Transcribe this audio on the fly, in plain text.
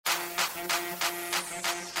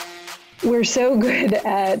We're so good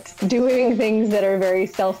at doing things that are very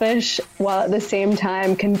selfish while at the same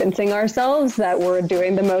time convincing ourselves that we're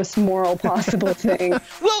doing the most moral possible thing.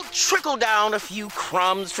 We'll trickle down a few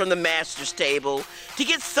crumbs from the master's table to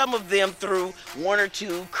get some of them through one or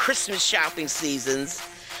two Christmas shopping seasons.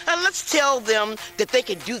 Let's tell them that they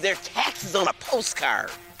can do their taxes on a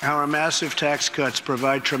postcard. Our massive tax cuts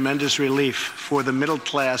provide tremendous relief for the middle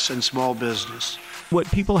class and small business. What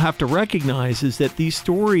people have to recognize is that these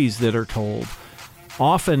stories that are told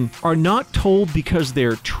often are not told because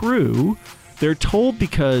they're true. They're told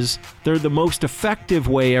because they're the most effective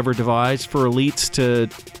way ever devised for elites to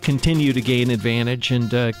continue to gain advantage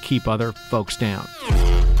and keep other folks down.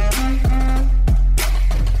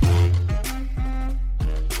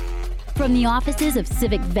 From the offices of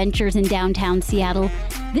Civic Ventures in downtown Seattle,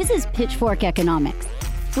 this is Pitchfork Economics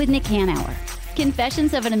with Nick Hanauer.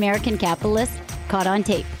 Confessions of an American Capitalist caught on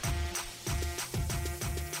tape.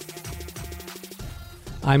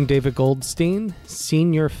 I'm David Goldstein,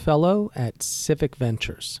 Senior Fellow at Civic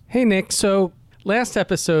Ventures. Hey, Nick. So last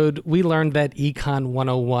episode, we learned that Econ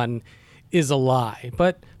 101 is a lie.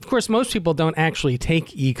 But, of course, most people don't actually take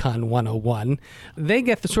Econ 101. They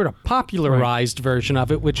get the sort of popularized version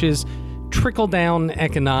of it, which is trickle-down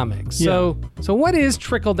economics. Yeah. So what is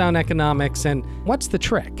trickle-down economics, and what's the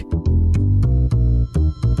trick?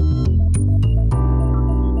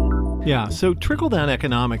 Yeah, so trickle-down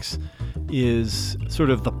economics is sort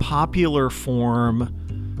of the popular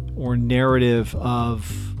form or narrative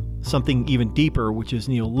of something even deeper, which is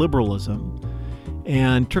neoliberalism.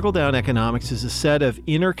 And trickle-down economics is a set of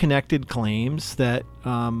interconnected claims that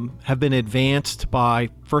have been advanced by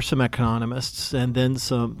first some economists and then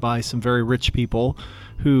by some very rich people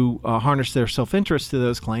who harness their self-interest to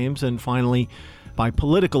those claims, and finally by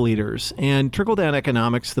political leaders. And trickle-down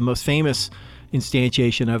economics, the most famous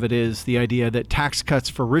instantiation of it is the idea that tax cuts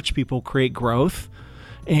for rich people create growth,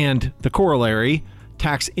 and the corollary,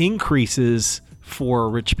 tax increases for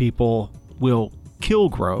rich people will kill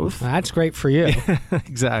growth. That's great for you.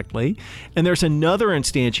 Exactly. And there's another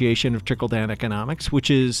instantiation of trickle-down economics, which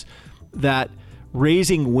is that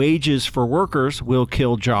raising wages for workers will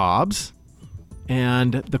kill jobs.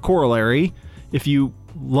 And the corollary, if you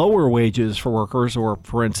lower wages for workers or,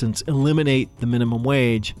 for instance, eliminate the minimum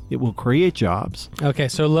wage, it will create jobs. Okay,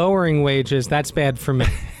 so lowering wages, that's bad for me.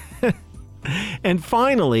 And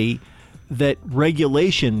finally, that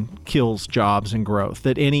regulation kills jobs and growth,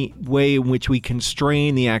 that any way in which we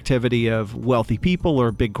constrain the activity of wealthy people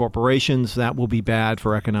or big corporations, that will be bad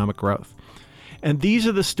for economic growth. And these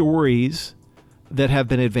are the stories that have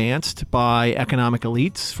been advanced by economic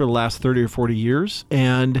elites for the last 30 or 40 years,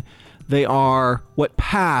 and they are what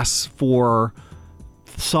pass for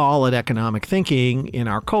solid economic thinking in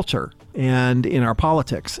our culture and in our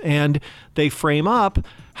politics. And they frame up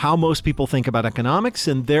how most people think about economics,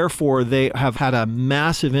 and therefore they have had a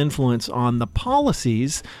massive influence on the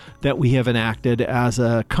policies that we have enacted as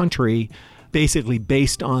a country, basically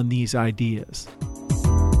based on these ideas.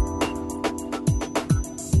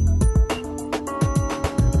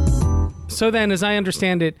 So then, as I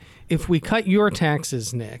understand it, if we cut your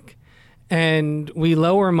taxes, Nick, and we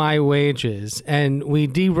lower my wages, and we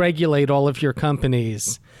deregulate all of your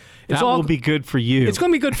companies, that will be good for you. It's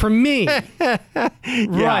going to be good for me.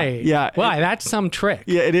 Right. Yeah. Why? That's some trick.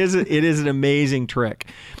 Yeah, it is an amazing trick.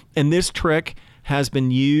 And this trick has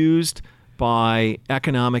been used by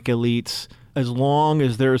economic elites as long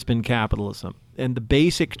as there's been capitalism. And the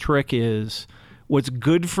basic trick is what's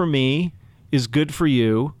good for me is good for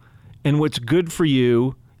you, and what's good for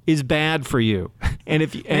you is bad for you. And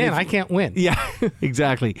if I can't win. Yeah,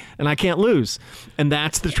 exactly. And I can't lose. And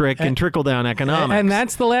that's the trick in trickle-down economics. And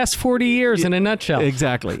that's the last 40 years in a nutshell.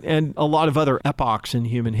 Exactly. And a lot of other epochs in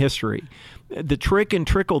human history. The trick in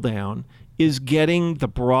trickle-down is getting the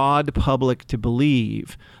broad public to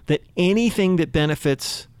believe that anything that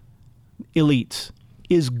benefits elites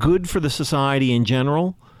is good for the society in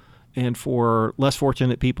general and for less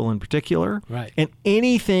fortunate people in particular. Right. And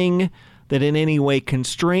anything that in any way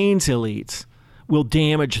constrains elites will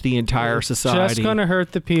damage the entire society. Just going to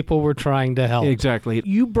hurt the people we're trying to help. Exactly.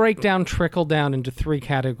 You break down trickle down into three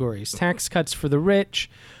categories: tax cuts for the rich,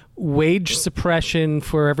 wage suppression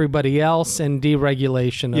for everybody else, and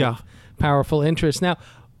deregulation of powerful interests. Now,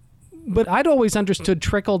 but I'd always understood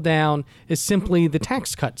trickle down is simply the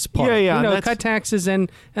tax cuts part. Yeah. Cut taxes and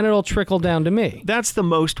it'll trickle down to me. That's the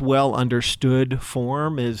most well understood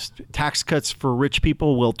form, is tax cuts for rich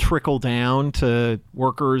people will trickle down to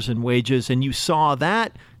workers and wages. And you saw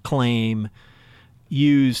that claim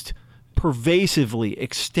used pervasively,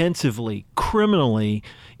 extensively, criminally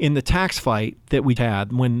in the tax fight that we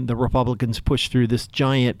had when the Republicans pushed through this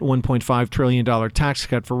giant $1.5 trillion tax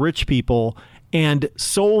cut for rich people and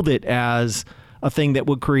sold it as a thing that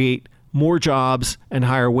would create more jobs and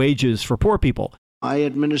higher wages for poor people. My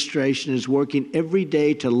administration is working every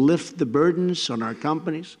day to lift the burdens on our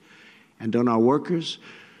companies and on our workers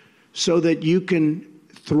so that you can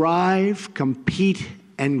thrive, compete,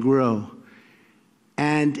 and grow.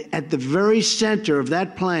 And at the very center of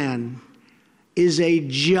that plan is a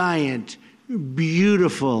giant,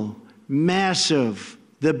 beautiful, massive,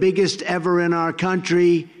 the biggest ever in our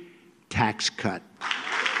country, tax cut.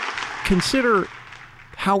 Consider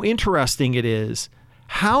how interesting it is,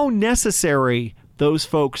 how necessary those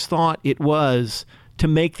folks thought it was to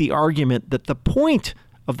make the argument that the point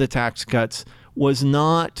of the tax cuts was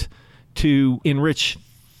not to enrich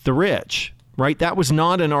the rich, right? That was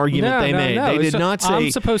not an argument they made. They did not say,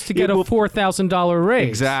 I'm supposed to get a $4,000 raise.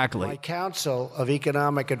 Exactly. My Council of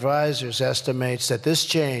Economic Advisors estimates that this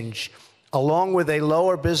change, along with a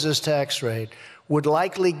lower business tax rate, would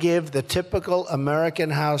likely give the typical American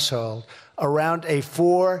household around a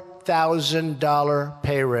 $4,000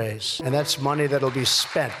 pay raise. And that's money that'll be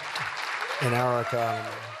spent in our economy.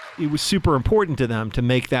 It was super important to them to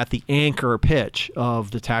make that the anchor pitch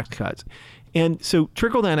of the tax cuts. And so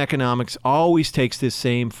trickle-down economics always takes this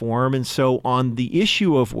same form. And so on the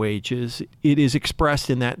issue of wages, it is expressed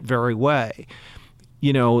in that very way.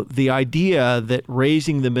 You know, the idea that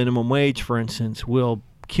raising the minimum wage, for instance, will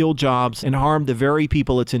kill jobs and harm the very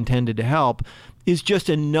people it's intended to help is just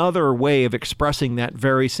another way of expressing that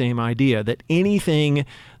very same idea, that anything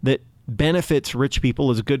that benefits rich people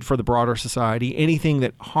is good for the broader society. Anything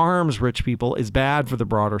that harms rich people is bad for the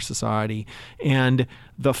broader society. And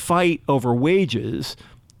the fight over wages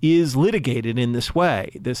is litigated in this way.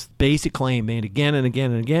 This basic claim made again and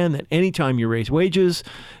again and again that anytime you raise wages,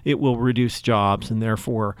 it will reduce jobs and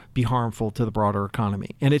therefore be harmful to the broader economy.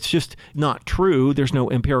 And it's just not true. There's no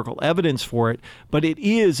empirical evidence for it, but it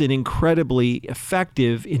is an incredibly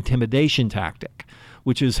effective intimidation tactic,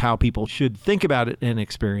 which is how people should think about it and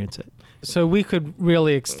experience it. So we could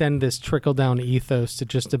really extend this trickle-down ethos to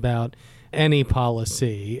just about any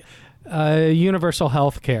policy. Universal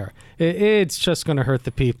health care. It's just going to hurt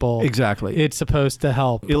the people. Exactly. It's supposed to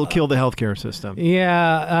help. It'll kill the healthcare system.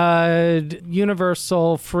 Yeah.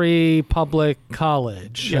 Universal free public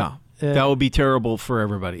college. Yeah. That would be terrible for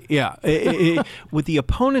everybody. Yeah. What the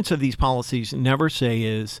opponents of these policies never say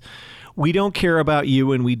is, we don't care about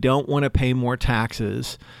you and we don't want to pay more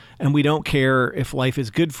taxes and we don't care if life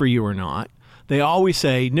is good for you or not. They always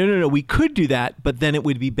say, no, we could do that, but then it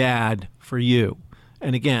would be bad for you.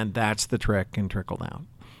 And again, that's the trick in trickle-down.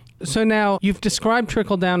 So now you've described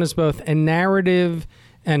trickle-down as both a narrative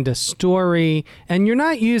and a story, and you're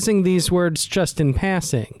not using these words just in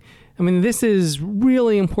passing. I mean, this is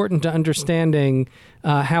really important to understanding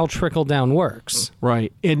how trickle-down works.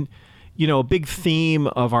 Right. And, you know, a big theme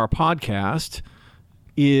of our podcast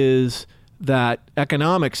is that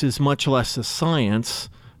economics is much less a science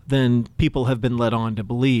than people have been led on to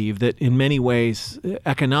believe, that in many ways,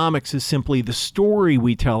 economics is simply the story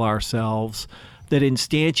we tell ourselves that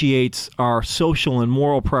instantiates our social and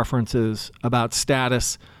moral preferences about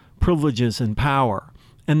status, privileges, and power.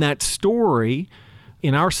 And that story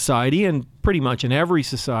in our society, and pretty much in every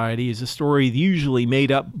society, is a story usually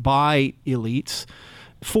made up by elites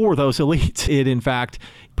for those elites. It, in fact,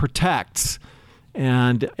 protects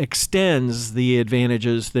and extends the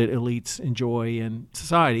advantages that elites enjoy in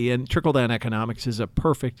society. And trickle-down economics is a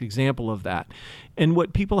perfect example of that. And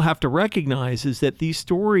what people have to recognize is that these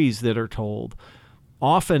stories that are told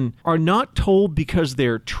often are not told because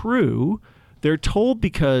they're true. They're told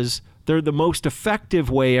because they're the most effective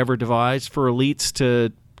way ever devised for elites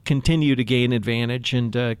to continue to gain advantage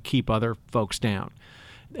and to keep other folks down.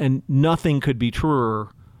 And nothing could be truer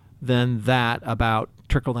than that about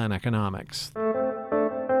trickle-down economics.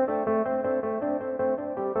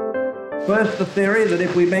 First, the theory that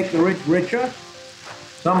if we make the rich richer,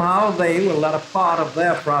 somehow they will let a part of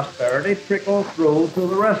their prosperity trickle through to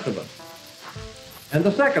the rest of us. And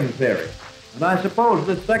the second theory, and I suppose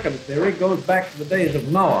this second theory goes back to the days of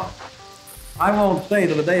Noah. I won't say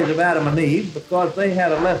to the days of Adam and Eve because they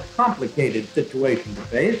had a less complicated situation to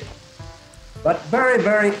face. But very,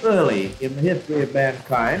 very early in the history of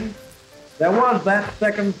mankind, there was that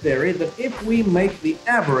second theory that if we make the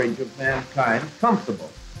average of mankind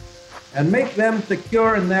comfortable and make them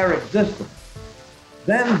secure in their existence,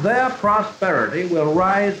 then their prosperity will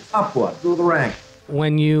rise upward through the ranks.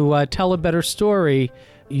 When you tell a better story,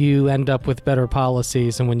 you end up with better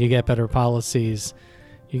policies, and when you get better policies,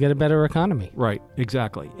 you get a better economy. Right,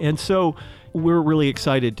 exactly. And so we're really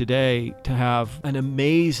excited today to have an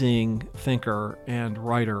amazing thinker and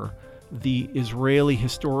writer, the Israeli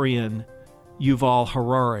historian Yuval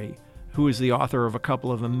Harari, who is the author of a couple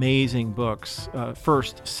of amazing books.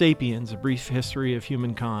 First, Sapiens, A Brief History of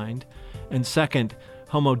Humankind, and second,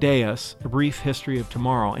 Homo Deus, A Brief History of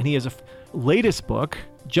Tomorrow. And he has a latest book,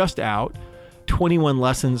 just out, 21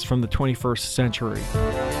 Lessons from the 21st Century.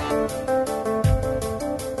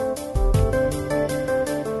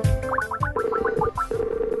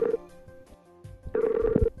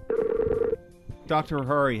 Dr.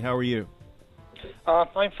 Harari, how are you?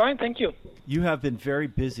 I'm fine, thank you. You have been very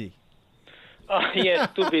busy. Yes,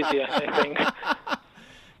 too busy, I think.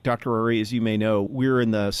 Dr. Harari, as you may know, we're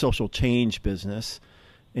in the social change business,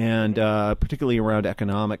 and particularly around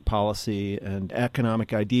economic policy and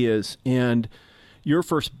economic ideas. And your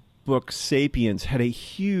first book, Sapiens, had a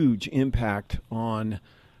huge impact on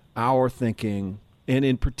our thinking, and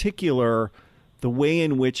in particular, the way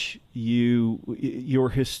in which your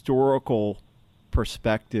historical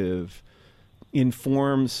perspective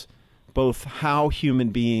informs both how human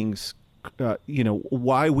beings,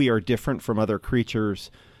 why we are different from other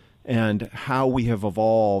creatures, and how we have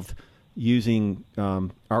evolved using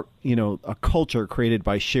a culture created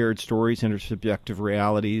by shared stories, intersubjective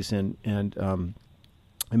realities, and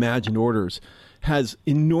imagined orders, has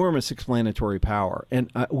enormous explanatory power.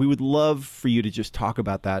 And we would love for you to just talk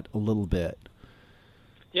about that a little bit.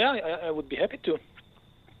 Yeah, I would be happy to.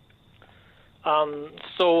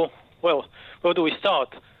 Well, where do we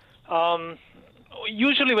start?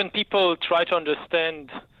 Usually when people try to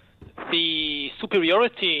understand the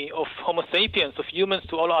superiority of Homo sapiens, of humans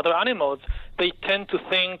to all other animals, they tend to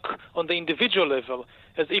think on the individual level,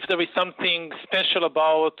 as if there is something special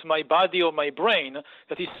about my body or my brain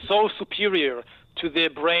that is so superior to the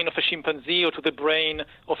brain of a chimpanzee or to the brain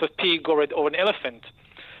of a pig or an elephant.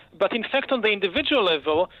 But in fact, on the individual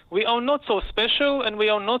level, we are not so special, and we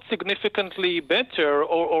are not significantly better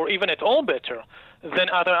or even at all better than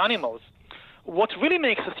other animals. What really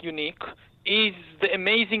makes us unique is the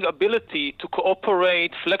amazing ability to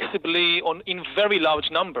cooperate flexibly in very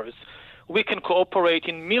large numbers. We can cooperate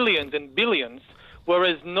in millions and billions,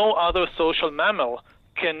 whereas no other social mammal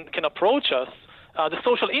can approach us. The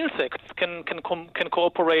social insects can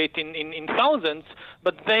cooperate in thousands,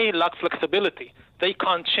 but they lack flexibility. They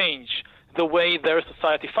can't change the way their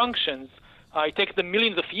society functions. It takes them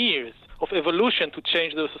millions of years of evolution to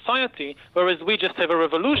change their society, whereas we just have a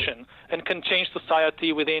revolution and can change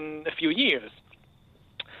society within a few years.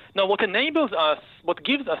 Now, what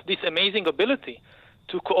gives us this amazing ability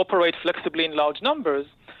to cooperate flexibly in large numbers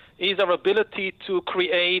is our ability to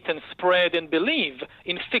create and spread and believe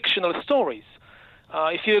in fictional stories.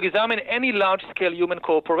 If you examine any large-scale human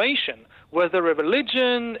cooperation, whether a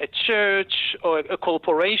religion, a church, or a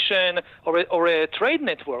corporation, or a trade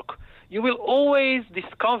network, you will always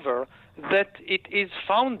discover that it is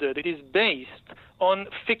based on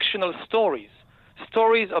fictional stories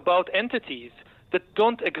about entities that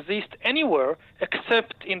don't exist anywhere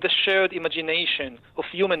except in the shared imagination of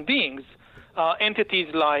human beings, entities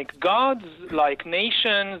like gods, like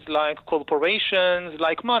nations, like corporations,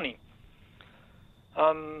 like money.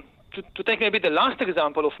 To take maybe the last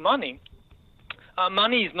example of money,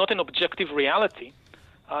 money is not an objective reality.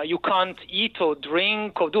 You can't eat or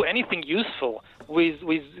drink or do anything useful with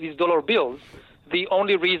dollar bills. The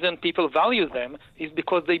only reason people value them is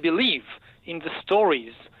because they believe in the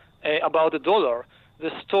stories about the dollar,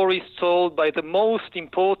 the stories told by the most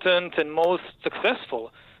important and most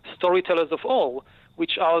successful storytellers of all,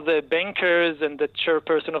 which are the bankers and the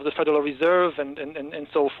chairperson of the Federal Reserve and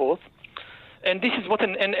so forth. And this is what,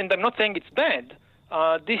 and I'm not saying it's bad,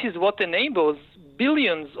 this is what enables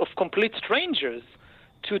billions of complete strangers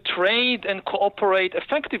to trade and cooperate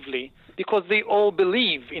effectively because they all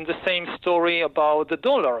believe in the same story about the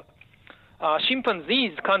dollar.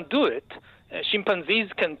 Chimpanzees can't do it. Chimpanzees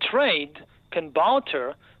can trade, can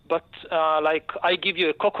barter, but like I give you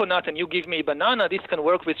a coconut and you give me a banana, this can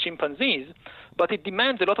work with chimpanzees, but it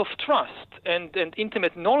demands a lot of trust and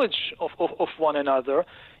intimate knowledge of one another.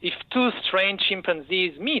 If two strange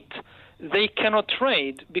chimpanzees meet, they cannot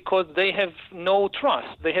trade because they have no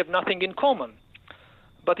trust. They have nothing in common.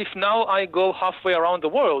 But if now I go halfway around the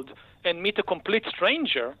world and meet a complete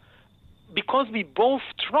stranger, because we both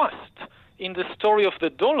trust in the story of the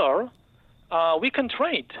dollar, we can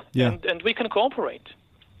trade and we can cooperate.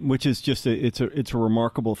 Which is just it's a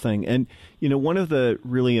remarkable thing. And one of the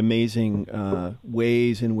really amazing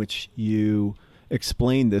ways in which you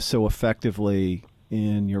explained this so effectively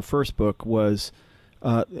in your first book was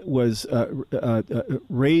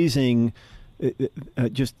raising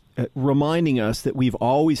reminding us that we've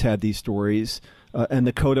always had these stories, and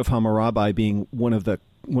the Code of Hammurabi being one of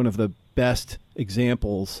the best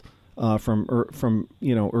examples from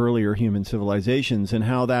earlier human civilizations, and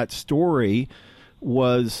how that story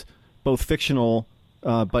was both fictional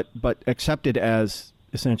but accepted as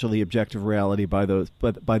essentially objective reality by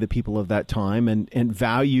the people of that time, and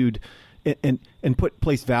valued and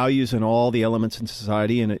placed values in all the elements in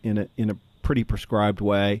society in a pretty prescribed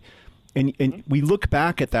way. And we look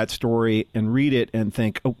back at that story and read it and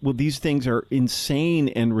think, oh, well, these things are insane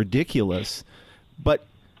and ridiculous, but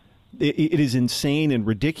it is insane and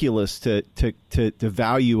ridiculous to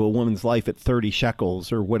value a woman's life at 30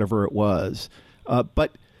 shekels or whatever it was.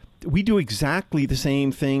 But we do exactly the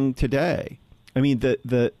same thing today. I mean,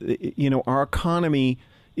 our economy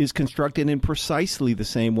is constructed in precisely the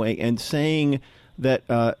same way, and saying that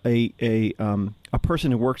a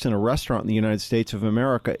person who works in a restaurant in the United States of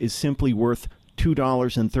America is simply worth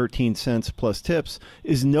 $2.13 plus tips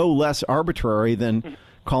is no less arbitrary than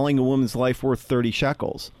calling a woman's life worth 30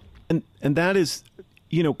 shekels. And that is,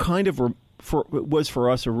 was for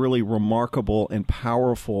us a really remarkable and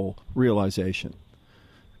powerful realization.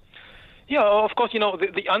 Yeah, of course,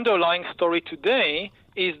 the underlying story today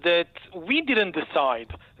is that we didn't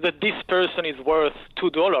decide that this person is worth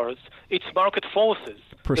 $2. It's market forces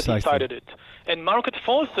that decided it. And market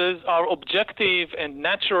forces are objective and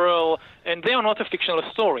natural, and they are not a fictional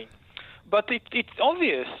story. But it's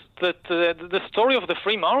obvious that the story of the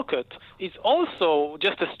free market is also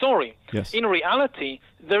just a story. Yes. In reality,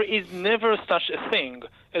 there is never such a thing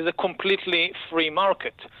as a completely free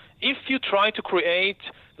market. If you try to create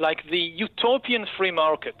like the utopian free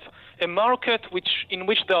market, a market in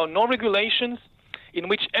which there are no regulations, in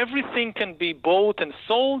which everything can be bought and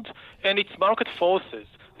sold, and it's market forces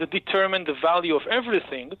that determine the value of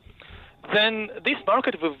everything, then this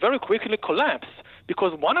market will very quickly collapse,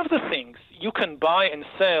 because one of the things you can buy and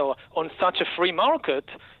sell on such a free market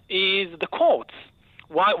is the courts.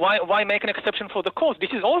 Why make an exception for the courts?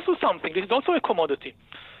 This is also something. This is also a commodity.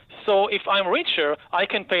 So if I'm richer, I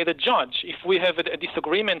can pay the judge. If we have a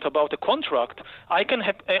disagreement about a contract, I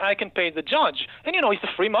can pay the judge. And, it's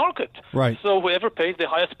a free market. Right. So whoever pays the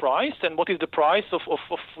highest price, and what is the price of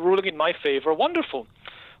ruling in my favor, wonderful.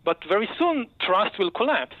 But very soon, trust will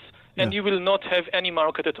collapse, and you will not have any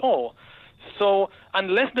market at all. So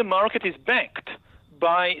unless the market is backed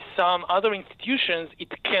by some other institutions,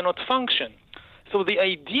 it cannot function. So the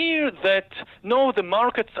idea that, no, the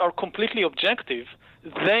markets are completely objective,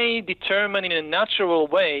 they determine in a natural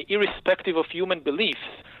way, irrespective of human beliefs,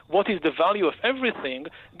 what is the value of everything,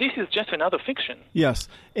 this is just another fiction. Yes,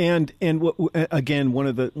 and again, one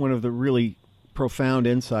of the really profound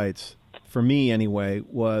insights for me, anyway,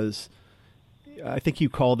 was, I think you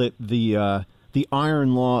called it the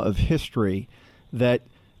iron law of history, that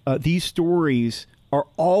these stories are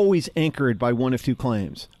always anchored by one of two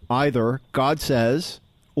claims: either God says,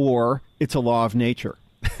 or it's a law of nature.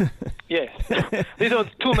 Yes, these are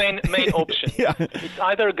two main options. Yeah. It's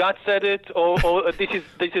either God said it, or this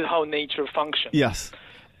is how nature functions. Yes,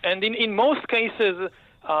 and in most cases,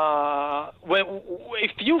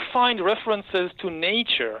 if you find references to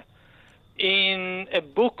nature in a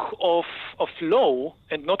book of law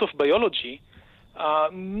and not of biology,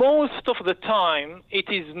 most of the time it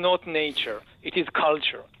is not nature; it is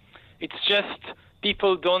culture. It's just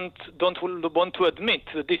people don't want to admit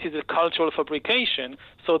that this is a cultural fabrication,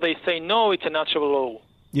 so they say, no, it's a natural law.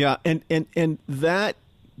 Yeah, and that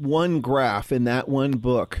one graph in that one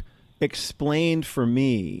book explained for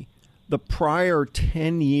me the prior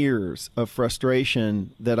 10 years of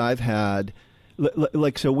frustration that I've had.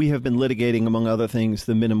 So we have been litigating, among other things,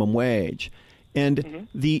 the minimum wage. And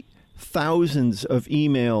the thousands of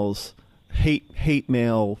emails, hate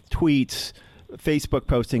mail, tweets, Facebook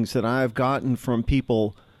postings that I've gotten from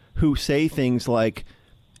people who say things like,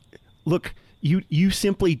 look, you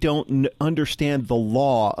simply don't understand the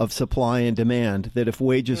law of supply and demand, that if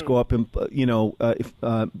wages go up, and if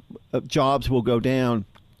jobs will go down,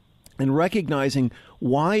 and recognizing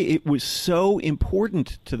why it was so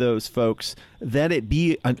important to those folks that it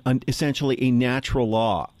be essentially a natural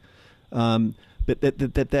law,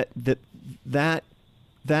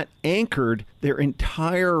 that anchored their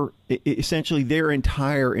entire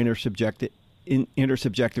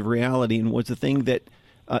intersubjective reality, and was the thing that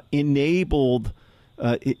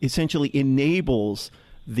essentially enables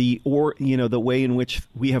the way in which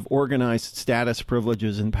we have organized status,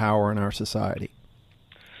 privileges, and power in our society.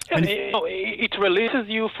 And it releases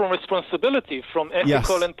you from responsibility, from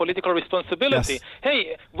ethical and political responsibility. Yes.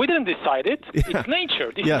 Hey, we didn't decide it. It's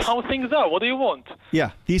nature. This is how things are. What do you want?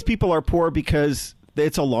 Yeah, these people are poor because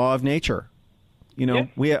it's a law of nature.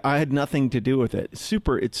 I had nothing to do with it.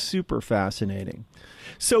 It's super fascinating.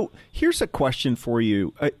 So here's a question for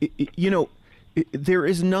you. There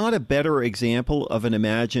is not a better example of an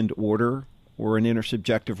imagined order or an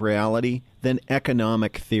intersubjective reality than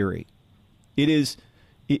economic theory. It is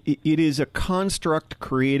a construct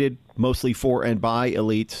created mostly for and by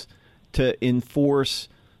elites to enforce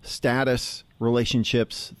status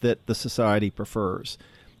relationships that the society prefers.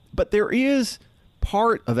 But there is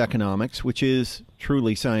part of economics which is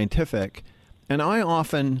truly scientific, and I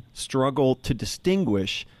often struggle to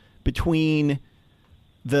distinguish between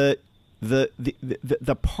the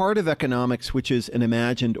part of economics which is an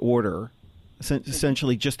imagined order,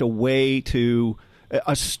 essentially just a way to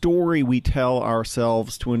a story we tell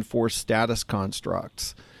ourselves to enforce status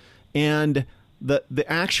constructs, and the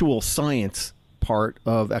actual science part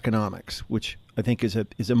of economics, which I think is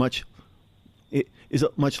a much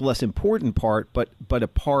less important part, but a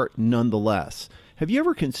part nonetheless. Have you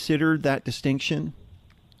ever considered that distinction?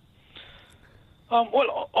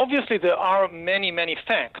 Well, obviously there are many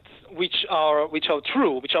facts which are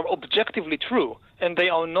true, which are objectively true, and they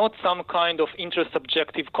are not some kind of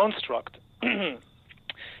intersubjective construct.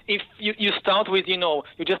 If you start with, you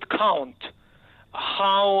just count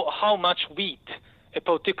how much wheat a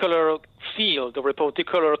particular field or a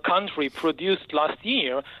particular country produced last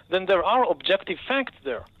year, then there are objective facts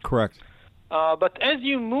there. Correct. But as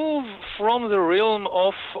you move from the realm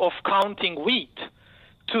of counting wheat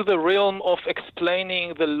to the realm of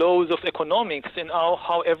explaining the laws of economics and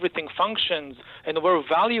how everything functions and where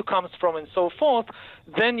value comes from and so forth,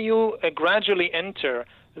 then you gradually enter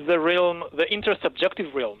the realm, the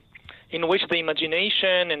intersubjective realm, in which the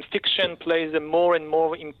imagination and fiction plays a more and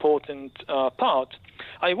more important part.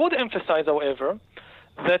 I would emphasize, however,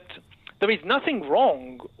 that there is nothing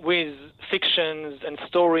wrong with fictions and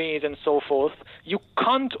stories and so forth. You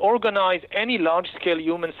can't organize any large-scale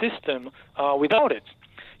human system without it.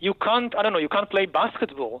 You can't play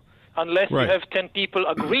basketball unless Right. you have 10 people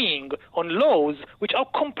agreeing on laws which are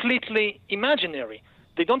completely imaginary.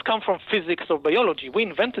 They don't come from physics or biology. We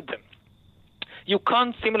invented them. You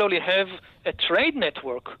can't similarly have a trade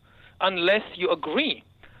network unless you agree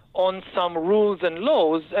on some rules and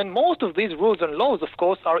laws, and most of these rules and laws, of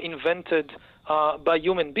course, are invented by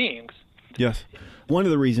human beings. Yes. One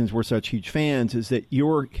of the reasons we're such huge fans is that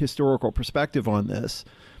your historical perspective on this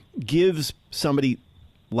gives somebody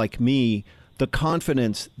like me the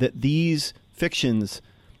confidence that these fictions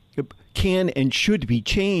can and should be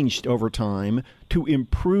changed over time to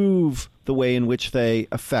improve the way in which they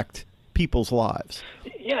affect people's lives.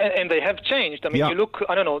 Yeah, and they have changed. I mean, Yeah. You look,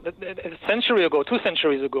 a century ago, 2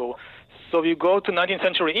 centuries ago, so you go to 19th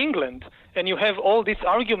century England, and you have all these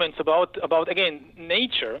arguments about again,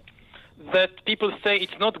 nature, that people say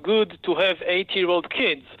it's not good to have 8-year-old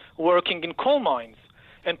kids working in coal mines.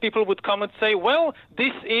 And people would come and say, well,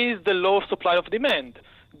 this is the law of supply of demand.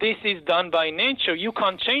 This is done by nature. You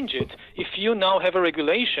can't change it. If you now have a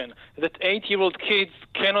regulation that 8-year-old kids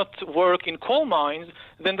cannot work in coal mines,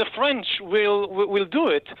 then the French will do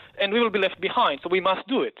it, and we will be left behind. So we must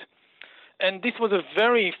do it. And this was a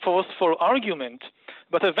very forceful argument.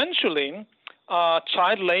 But eventually,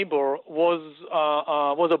 child labor was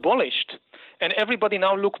abolished. And everybody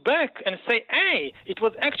now look back and say, hey, it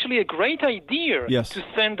was actually a great idea Yes. to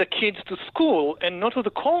send the kids to school and not to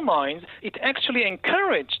the coal mines. It actually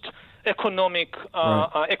encouraged economic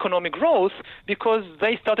growth because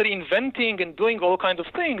they started inventing and doing all kinds of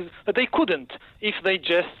things that they couldn't if they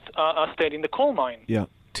just stayed in the coal mine. Yeah.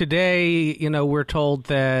 Today, we're told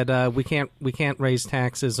that we can't raise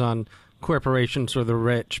taxes on corporations or the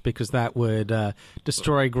rich because that would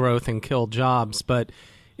destroy growth and kill jobs. But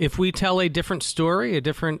if we tell a different story, a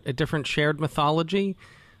different shared mythology,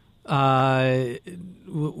 we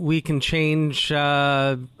can change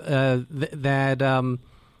that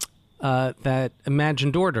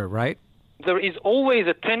imagined order, right? There is always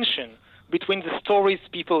a tension between the stories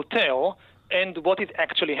people tell and what is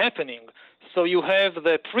actually happening. So you have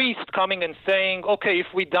the priest coming and saying, okay, if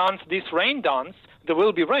we dance this rain dance, there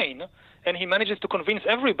will be rain. And he manages to convince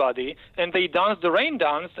everybody, and they dance the rain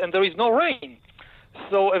dance, and there is no rain.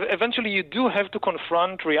 So eventually you do have to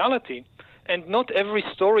confront reality. And not every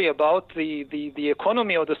story about the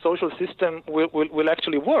economy or the social system will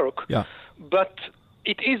actually work. Yeah. But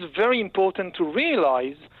it is very important to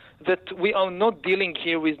realize that we are not dealing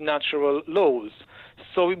here with natural laws.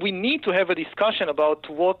 So we need to have a discussion about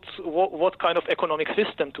what kind of economic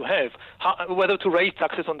system to have, whether to raise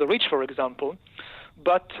taxes on the rich, for example.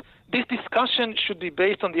 But this discussion should be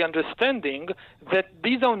based on the understanding that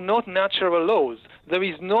these are not natural laws. There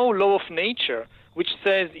is no law of nature which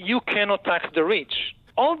says you cannot tax the rich.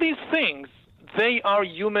 All these things they are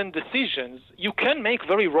human decisions, you can make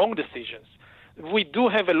very wrong decisions. We do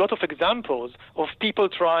have a lot of examples of people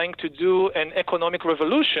trying to do an economic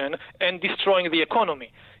revolution and destroying the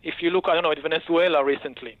economy. If you look, at Venezuela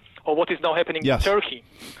recently, or what is now happening in Turkey.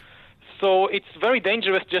 So it's very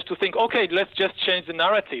dangerous just to think, okay, let's just change the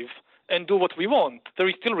narrative and do what we want. There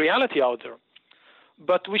is still reality out there.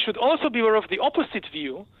 But we should also be aware of the opposite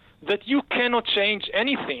view, that you cannot change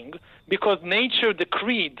anything because nature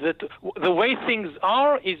decreed that the way things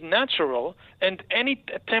are is natural, and any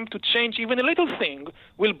attempt to change even a little thing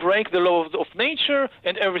will break the laws of nature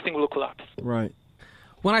and everything will collapse. Right.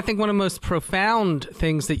 Well, I think one of the most profound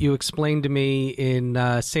things that you explained to me in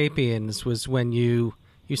Sapiens was when you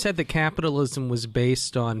said that capitalism was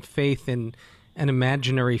based on faith in an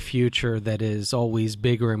imaginary future that is always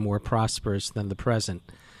bigger and more prosperous than the present.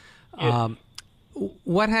 Yes.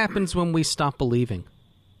 What happens when we stop believing?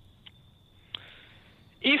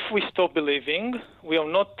 If we stop believing, we are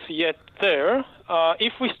not yet there.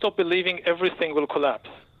 If we stop believing, everything will collapse.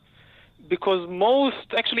 Because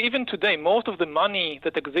even today, most of the money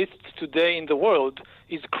that exists today in the world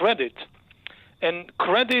is credit. And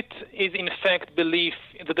credit is, in fact, belief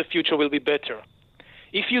that the future will be better.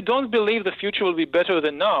 If you don't believe the future will be better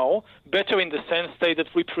than now, better in the sense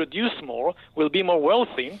that we produce more, will be more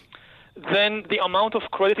wealthy, then the amount of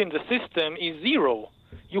credit in the system is zero.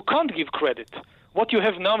 You can't give credit. What you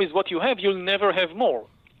have now is what you have. You'll never have more.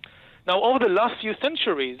 Now, over the last few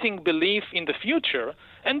centuries, belief in the future,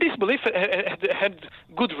 and this belief had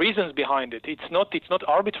good reasons behind it. It's not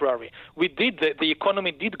arbitrary. The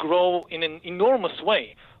economy did grow in an enormous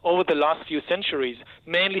way over the last few centuries,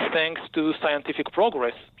 mainly thanks to scientific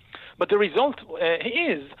progress. But the result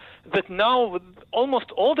is that now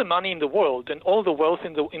almost all the money in the world and all the wealth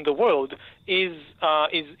in the world is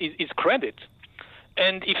credit.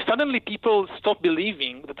 And if suddenly people stop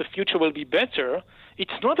believing that the future will be better,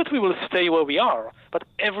 it's not that we will stay where we are, but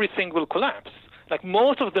everything will collapse. Like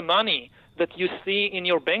most of the money that you see in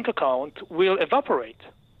your bank account will evaporate.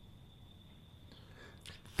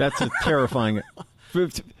 That's a terrifying.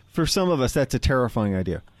 For some of us, that's a terrifying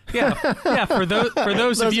idea. Yeah. For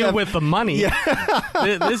those of you with the money,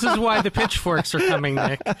 this is why the pitchforks are coming,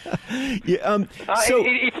 Nick.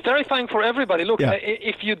 It's terrifying for everybody. Look,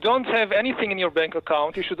 if you don't have anything in your bank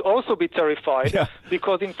account, you should also be terrified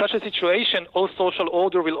because in such a situation, all social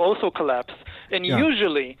order will also collapse. And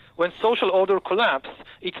usually, when social order collapses,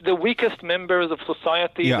 it's the weakest members of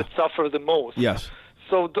society that suffer the most. Yes.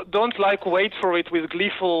 So don't wait for it with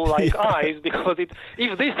gleeful eyes, because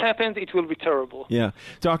if this happens, it will be terrible. Yeah.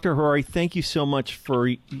 Dr. Harari, thank you so much for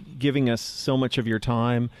giving us so much of your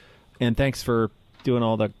time, and thanks for doing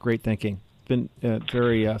all the great thinking. It's been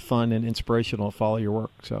very fun and inspirational to follow your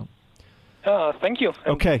work. So. Thank you.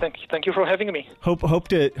 Okay. Thank you for having me. Hope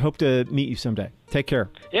to meet you someday. Take care.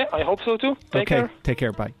 Yeah, I hope so too. Take care. Take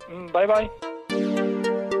care. Bye. Bye-bye.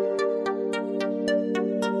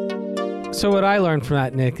 So what I learned from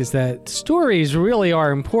that, Nick, is that stories really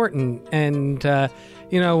are important. And,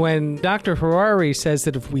 when Dr. Harari says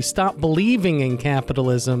that if we stop believing in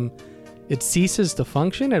capitalism, it ceases to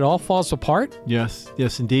function, it all falls apart. Yes,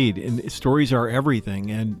 indeed. And stories are everything.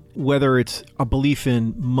 And whether it's a belief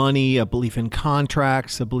in money, a belief in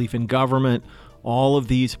contracts, a belief in government, all of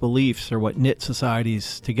these beliefs are what knit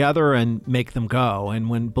societies together and make them go. And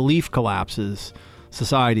when belief collapses,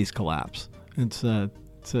 societies collapse. It's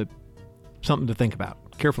something to think about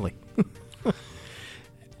carefully.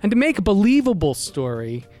 And to make a believable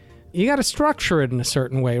story, you got to structure it in a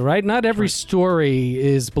certain way, right? Not every story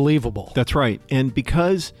is believable. That's right. And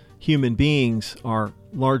because human beings are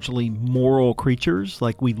largely moral creatures,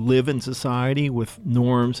 like we live in society with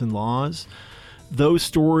norms and laws, those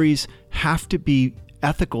stories have to be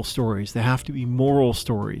ethical stories. They have to be moral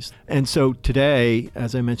stories. And so today,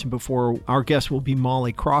 as I mentioned before, our guest will be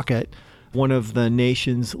Molly Crockett, one of the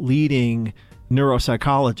nation's leading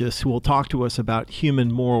neuropsychologists, who will talk to us about human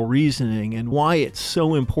moral reasoning and why it's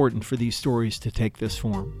so important for these stories to take this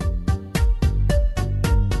form.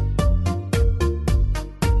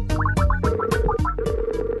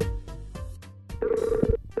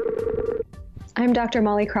 I'm Dr.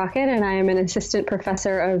 Molly Crockett, and I am an assistant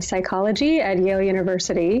professor of psychology at Yale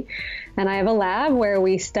University. And I have a lab where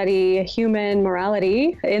we study human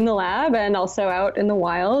morality in the lab and also out in the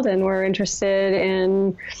wild. And we're interested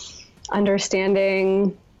in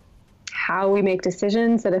understanding how we make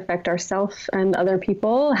decisions that affect ourselves and other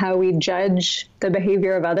people, how we judge the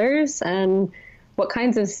behavior of others, and what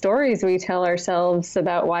kinds of stories we tell ourselves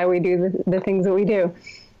about why we do the things that we do.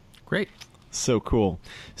 Great. So cool.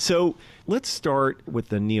 So let's start with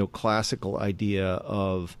the neoclassical idea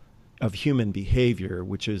of of human behavior,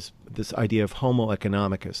 which is this idea of homo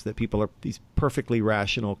economicus, that people are these perfectly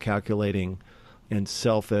rational, calculating, and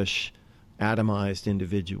selfish, atomized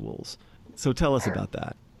individuals. So tell us about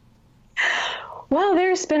that. Well,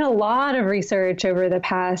 there's been a lot of research over the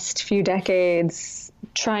past few decades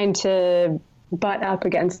trying to butt up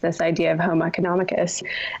against this idea of homo economicus.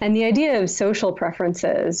 And the idea of social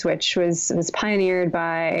preferences, which was pioneered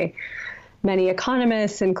by many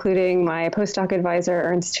economists, including my postdoc advisor,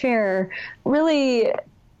 Ernst Fehr, really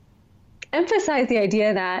emphasized the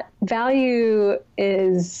idea that value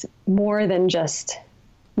is more than just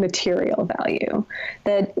material value.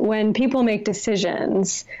 That when people make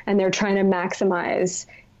decisions and they're trying to maximize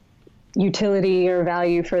utility or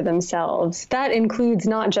value for themselves, that includes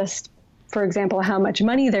not just, for example, how much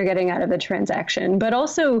money they're getting out of the transaction, but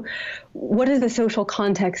also what is the social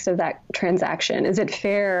context of that transaction? Is it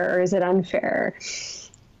fair or is it unfair?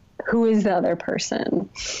 Who is the other person?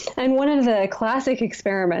 And one of the classic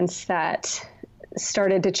experiments that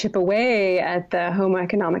started to chip away at the homo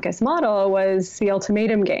economicus model was the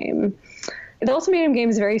ultimatum game. The ultimatum game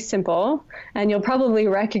is very simple, and you'll probably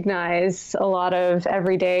recognize a lot of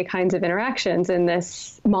everyday kinds of interactions in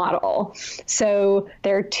this model. So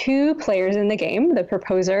there are two players in the game, the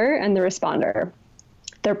proposer and the responder.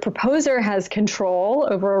 The proposer has control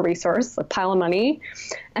over a resource, a pile of money,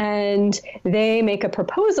 and they make a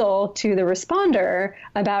proposal to the responder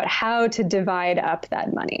about how to divide up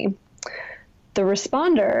that money. The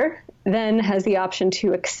responder then has the option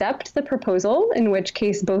to accept the proposal, in which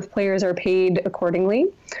case both players are paid accordingly,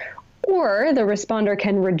 or the responder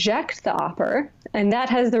can reject the offer, and that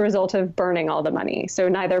has the result of burning all the money, so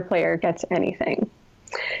neither player gets anything.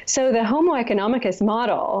 So the homo economicus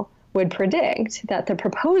model would predict that the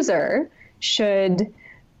proposer should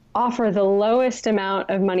offer the lowest amount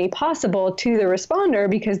of money possible to the responder,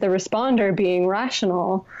 because the responder, being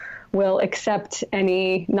rational, will accept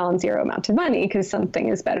any non-zero amount of money because something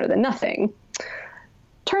is better than nothing.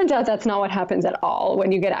 Turns out that's not what happens at all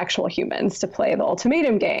when you get actual humans to play the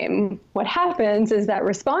ultimatum game. What happens is that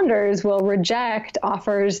responders will reject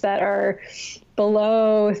offers that are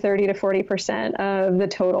below 30 to 40% of the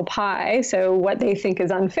total pie. So what they think is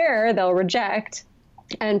unfair, they'll reject.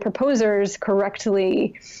 And proposers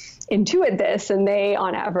correctly intuit this, and they,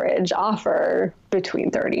 on average, offer between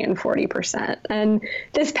 30 and 40%. And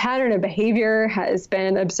this pattern of behavior has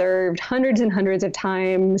been observed hundreds and hundreds of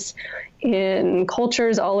times in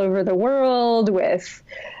cultures all over the world with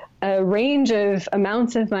a range of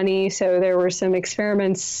amounts of money. So there were some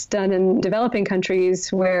experiments done in developing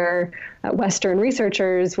countries where Western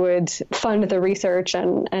researchers would fund the research,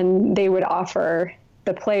 and they would offer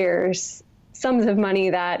the players sums of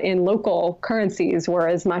money that in local currencies were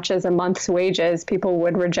as much as a month's wages. People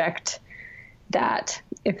would reject that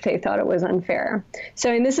if they thought it was unfair.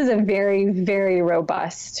 So, and this is a very, very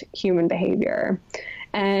robust human behavior.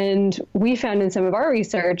 And we found in some of our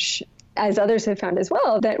research, as others have found as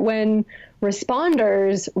well, that when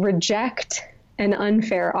responders reject an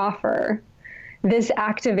unfair offer, this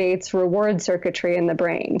activates reward circuitry in the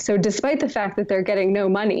brain. So despite the fact that they're getting no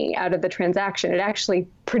money out of the transaction, it actually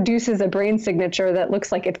produces a brain signature that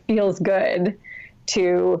looks like it feels good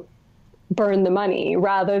to burn the money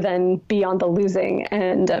rather than be on the losing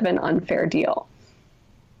end of an unfair deal.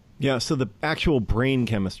 Yeah, so the actual brain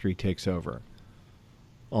chemistry takes over.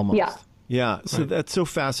 Almost. Yeah. Yeah, so that's so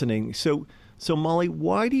fascinating. So Molly,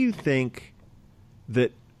 why do you think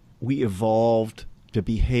that we evolved to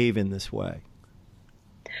behave in this way?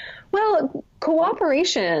 Well,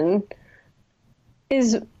 cooperation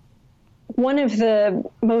is one of the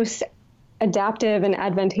most adaptive and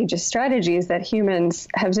advantageous strategies that humans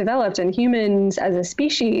have developed. And humans as a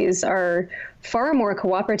species are far more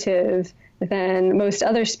cooperative than most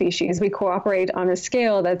other species. We cooperate on a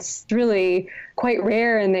scale that's really quite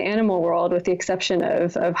rare in the animal world, with the exception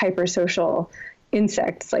of hypersocial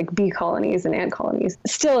insects like bee colonies and ant colonies.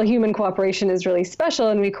 Still, human cooperation is really special,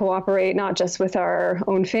 and we cooperate not just with our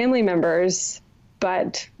own family members,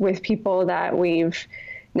 but with people that we've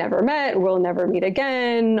never met, will never meet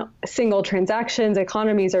again. Single transactions,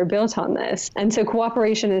 economies are built on this. And so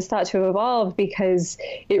cooperation is thought to have evolved because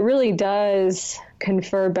it really does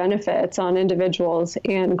confer benefits on individuals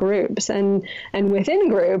and groups. And within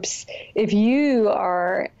groups, if you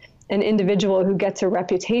are an individual who gets a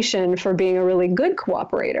reputation for being a really good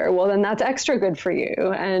cooperator, well, then that's extra good for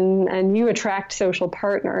you. And you attract social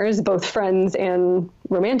partners, both friends and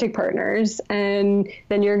romantic partners. And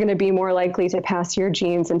then you're going to be more likely to pass your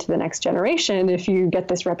genes into the next generation if you get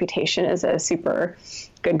this reputation as a super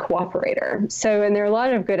good cooperator. So, and there are a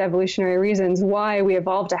lot of good evolutionary reasons why we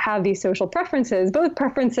evolved to have these social preferences, both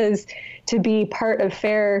preferences to be part of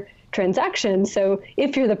fair transaction. So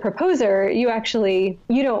if you're the proposer, you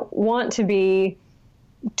don't want to be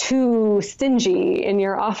too stingy in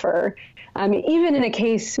your offer. Even in a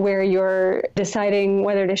case where you're deciding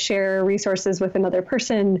whether to share resources with another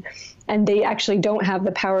person and they actually don't have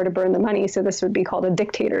the power to burn the money. So this would be called a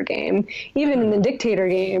dictator game. Even in the dictator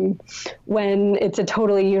game, when it's a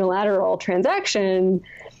totally unilateral transaction,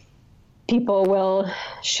 people will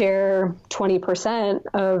share 20%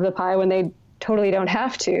 of the pie when they totally don't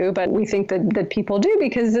have to. But we think that people do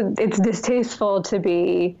because it's distasteful to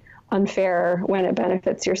be unfair when it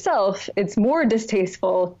benefits yourself. It's more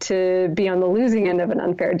distasteful to be on the losing end of an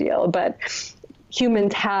unfair deal. But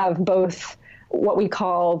humans have both what we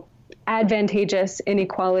call advantageous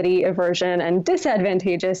inequality aversion and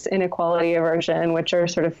disadvantageous inequality aversion, which are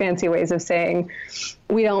sort of fancy ways of saying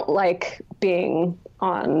we don't like being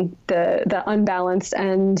on the unbalanced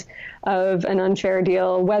end of an unfair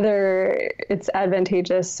deal, whether it's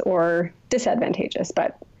advantageous or disadvantageous.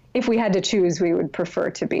 But if we had to choose, we would prefer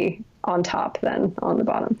to be on top than on the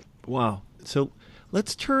bottom. Wow. So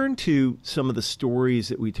let's turn to some of the stories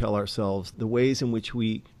that we tell ourselves, the ways in which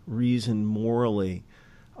we reason morally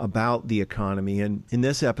about the economy. And in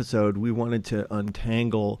this episode, we wanted to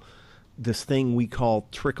untangle this thing we call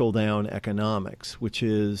trickle-down economics, which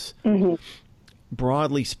is,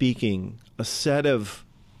 broadly speaking, a set of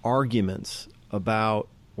arguments about,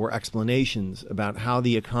 or explanations about how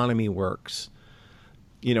the economy works.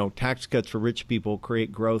 You know, tax cuts for rich people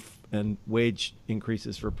create growth and wage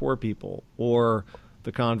increases for poor people, or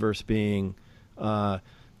the converse being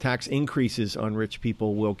tax increases on rich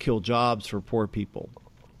people will kill jobs for poor people.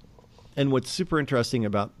 And what's super interesting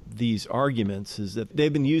about these arguments is that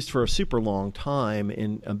they've been used for a super long time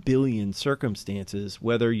in a billion circumstances,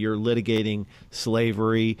 whether you're litigating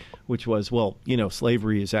slavery, which was, well, you know,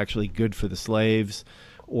 slavery is actually good for the slaves,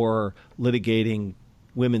 or litigating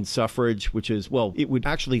women's suffrage, which is, well, it would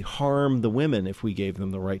actually harm the women if we gave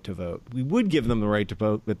them the right to vote. We would give them the right to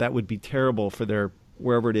vote, but that would be terrible for their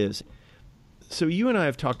wherever it is. So you and I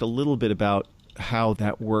have talked a little bit about how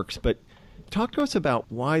that works, but talk to us about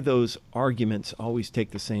why those arguments always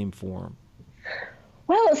take the same form.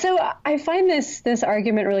 Well, so I find this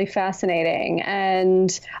argument really fascinating,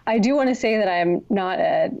 and I do want to say that I'm not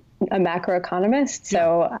a macroeconomist,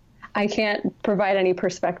 so I can't provide any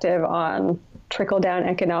perspective on trickle-down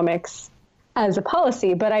economics as a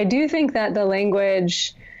policy, but I do think that the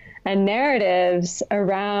language and narratives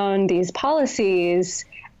around these policies,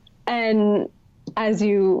 and as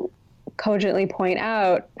you cogently point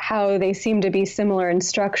out, how they seem to be similar in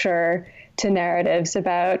structure to narratives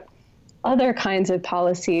about other kinds of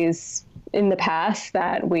policies in the past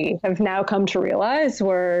that we have now come to realize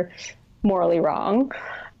were morally wrong.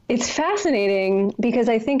 It's fascinating because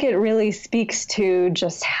I think it really speaks to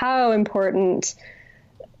just how important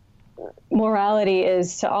morality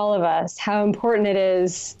is to all of us, how important it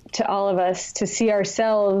is to all of us to see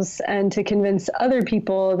ourselves and to convince other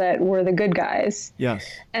people that we're the good guys. Yes.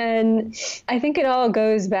 And I think it all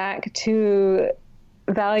goes back to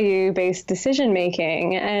value-based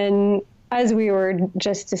decision-making. And as we were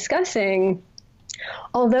just discussing,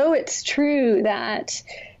 although it's true that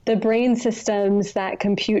the brain systems that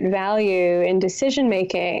compute value in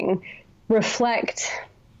decision-making reflect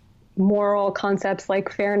moral concepts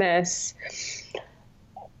like fairness,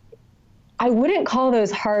 I wouldn't call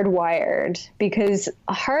those hardwired, because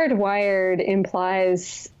hardwired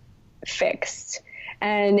implies fixed.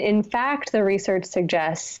 And in fact, the research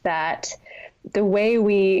suggests that the way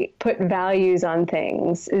we put values on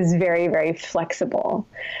things is very, very flexible.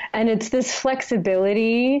 And it's this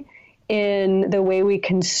flexibility in the way we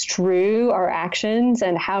construe our actions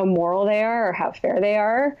and how moral they are or how fair they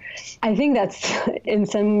are. I think that's in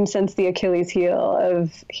some sense the Achilles heel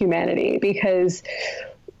of humanity, because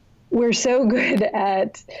we're so good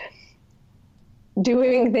at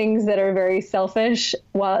doing things that are very selfish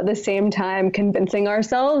while at the same time convincing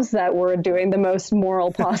ourselves that we're doing the most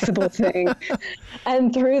moral possible thing.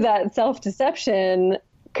 And through that self-deception,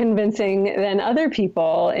 convincing then other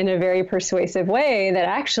people in a very persuasive way that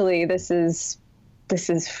actually this is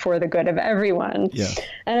for the good of everyone. Yeah.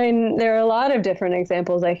 And I mean, there are a lot of different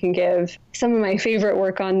examples I can give. Some of my favorite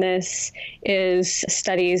work on this is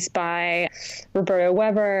studies by Roberta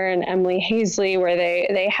Weber and Emily Hazley, where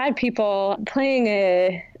they had people playing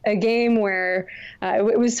a game where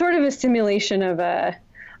it was sort of a simulation of a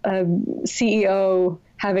CEO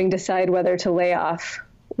having to decide whether to lay off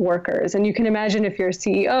workers. And you can imagine if you're a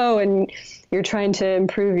CEO and you're trying to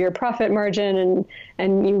improve your profit margin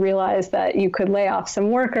and you realize that you could lay off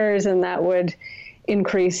some workers and that would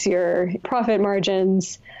increase your profit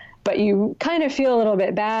margins. but you kind of feel a little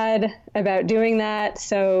bit bad about doing that.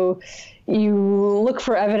 So you look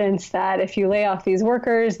for evidence that if you lay off these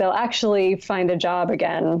workers, they'll actually find a job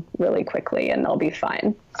again really quickly and they'll be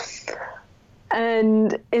fine.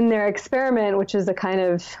 And in their experiment, which is a kind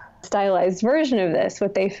of stylized version of this,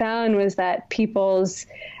 what they found was that people's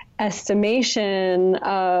estimation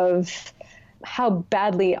of how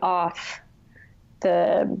badly off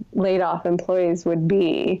the laid off employees would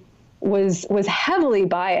be was heavily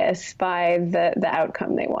biased by the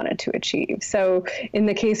outcome they wanted to achieve. So in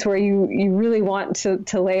the case where you really want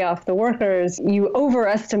to lay off the workers, you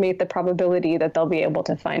overestimate the probability that they'll be able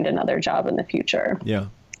to find another job in the future. Yeah.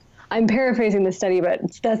 I'm paraphrasing the study,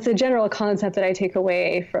 but that's the general concept that I take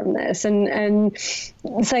away from this. And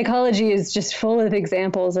psychology is just full of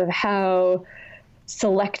examples of how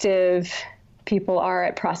selective people are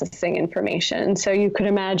at processing information. So you could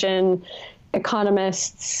imagine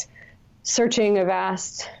economists searching a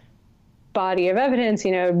vast body of evidence.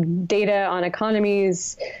 Data on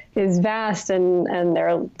economies is vast, and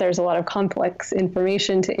there's a lot of complex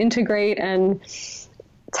information to integrate. And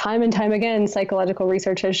time and time again, psychological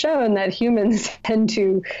research has shown that humans tend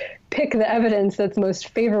to pick the evidence that's most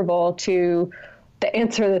favorable to the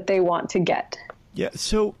answer that they want to get. Yeah.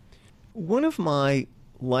 So one of my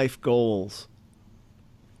life goals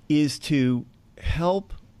is to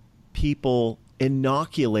help people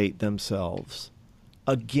inoculate themselves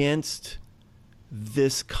against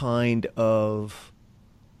this kind of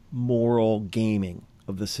moral gaming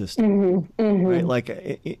of the system. Right? Like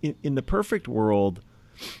in the perfect world,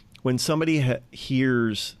 when somebody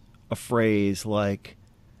hears a phrase like,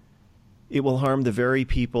 it will harm the very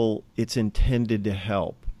people it's intended to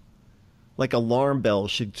help, like alarm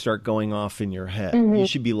bells should start going off in your head. You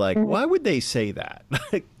should be like, why would they say that?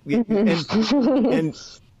 And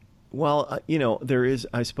while, there is,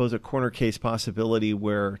 I suppose, a corner case possibility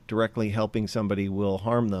where directly helping somebody will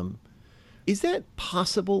harm them, is that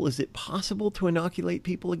possible? Is it possible to inoculate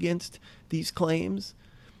people against these claims?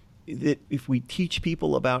 That if we teach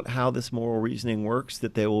people about how this moral reasoning works,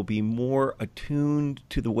 that they will be more attuned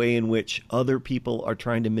to the way in which other people are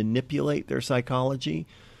trying to manipulate their psychology?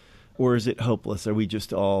 Or is it hopeless? Are we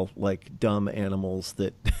just all like dumb animals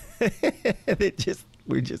that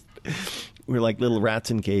we're like little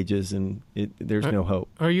rats in cages and there's no hope?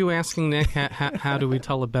 Are you asking, Nick, how do we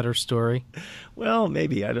tell a better story? Well,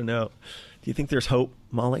 maybe. I don't know. Do you think there's hope,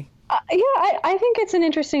 Molly? I think it's an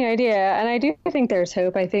interesting idea, and I do think there's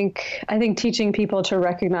hope. I think teaching people to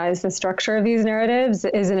recognize the structure of these narratives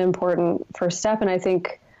is an important first step, and I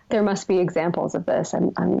think there must be examples of this.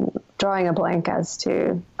 I'm drawing a blank as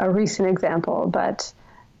to a recent example, but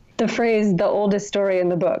the phrase "the oldest story in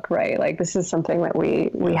the book," right? Like, this is something that we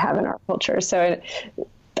have in our culture. So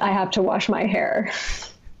I have to wash my hair.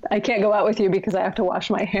 I can't go out with you because I have to wash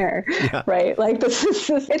my hair, right? Like,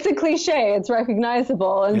 it's a cliche, it's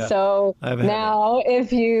recognizable. And so now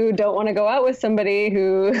if you don't want to go out with somebody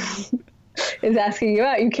who is asking you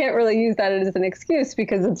out, you can't really use that as an excuse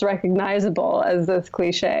because it's recognizable as this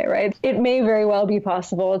cliche, right? It may very well be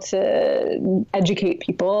possible to educate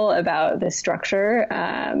people about this structure,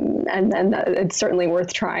 and it's certainly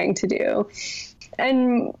worth trying to do.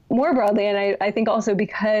 And more broadly, and I think also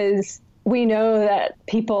because we know that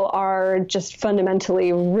people are just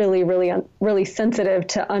fundamentally really, really, really sensitive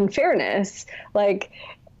to unfairness. Like,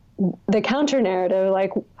 the counter narrative,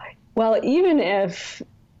 like, well, even if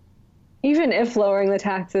lowering the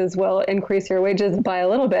taxes will increase your wages by a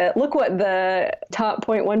little bit, look what the top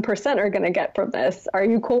 0.1% are going to get from this. Are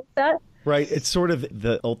you cool with that? Right. It's sort of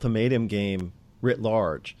the ultimatum game writ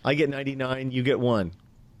large. I get 99, you get 1.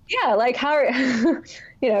 Yeah. Like, how,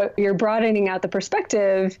 you're broadening out the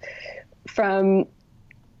perspective from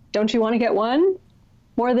don't you want to get 1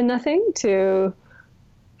 more than nothing to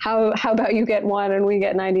how about you get 1 and we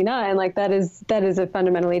get 99? Like, that is a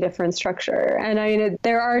fundamentally different structure. And I mean,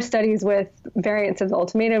 there are studies with variants of the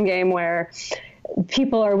ultimatum game where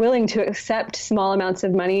people are willing to accept small amounts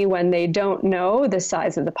of money when they don't know the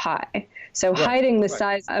size of the pie. So hiding the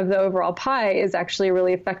size of the overall pie is actually a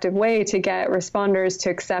really effective way to get responders to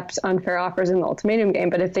accept unfair offers in the ultimatum game.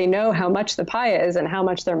 But if they know how much the pie is and how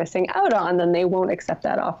much they're missing out on, then they won't accept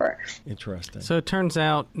that offer. Interesting. So it turns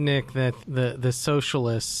out, Nick, that the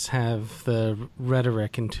socialists have the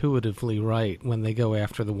rhetoric intuitively right when they go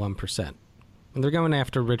after the 1%. When they're going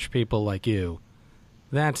after rich people like you,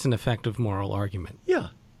 that's an effective moral argument.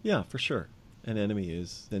 Yeah, for sure. An enemy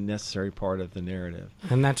is the necessary part of the narrative.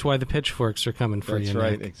 And that's why the pitchforks are coming for you, That's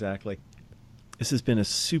right, Nick. exactly. This has been a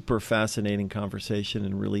super fascinating conversation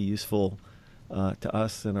and really useful to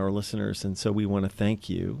us and our listeners, and so we want to thank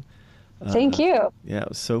you. Thank you. Yeah, it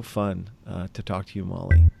was so fun to talk to you,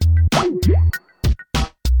 Molly.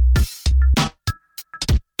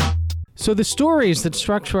 So the stories that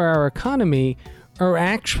structure our economy are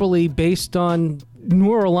actually based on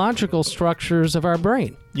neurological structures of our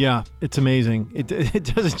brain. Yeah, it's amazing. It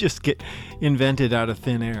doesn't just get invented out of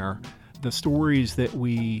thin air. The stories that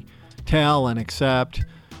we tell and accept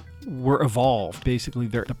were evolved. Basically,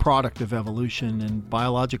 they're the product of evolution and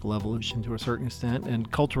biological evolution to a certain extent,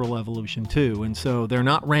 and cultural evolution too. And so they're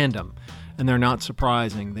not random, and they're not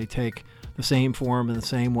surprising. They take the same form in the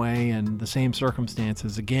same way and the same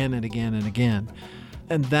circumstances again and again and again.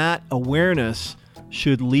 And that awareness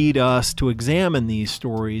should lead us to examine these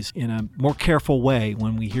stories in a more careful way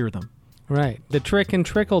when we hear them. Right. The trick and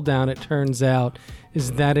trickle down, it turns out,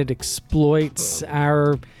 is that it exploits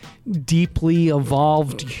our deeply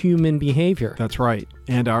evolved human behavior. That's right.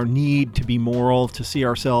 And our need to be moral, to see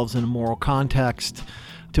ourselves in a moral context,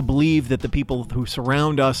 to believe that the people who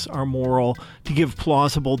surround us are moral, to give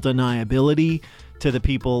plausible deniability to the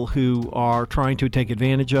people who are trying to take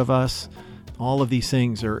advantage of us. All of these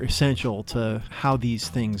things are essential to how these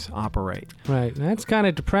things operate. Right. That's kind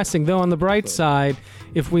of depressing. Though on the bright side,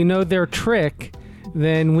 if we know their trick,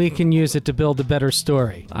 then we can use it to build a better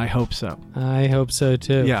story. I hope so. I hope so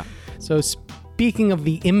too. Yeah. So speaking of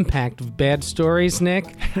the impact of bad stories, Nick,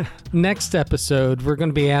 next episode we're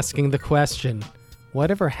going to be asking the question,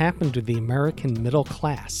 whatever happened to the American middle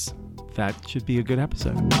class? That should be a good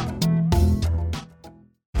episode.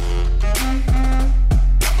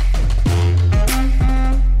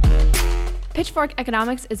 Pitchfork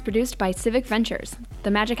Economics is produced by Civic Ventures.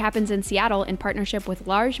 The magic happens in Seattle in partnership with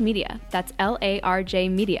Large Media, that's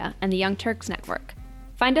LARJ Media, and the Young Turks Network.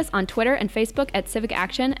 Find us on Twitter and Facebook at Civic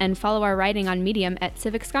Action and follow our writing on Medium at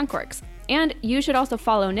Civic Skunkworks. And you should also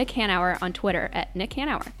follow Nick Hanauer on Twitter at Nick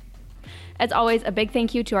Hanauer. As always, a big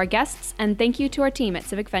thank you to our guests, and thank you to our team at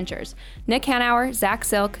Civic Ventures. Nick Hanauer, Zach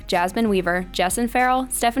Silk, Jasmine Weaver, Jessen Farrell,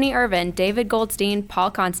 Stephanie Irvin, David Goldstein,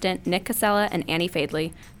 Paul Constant, Nick Casella, and Annie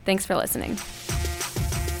Fadley. Thanks for listening.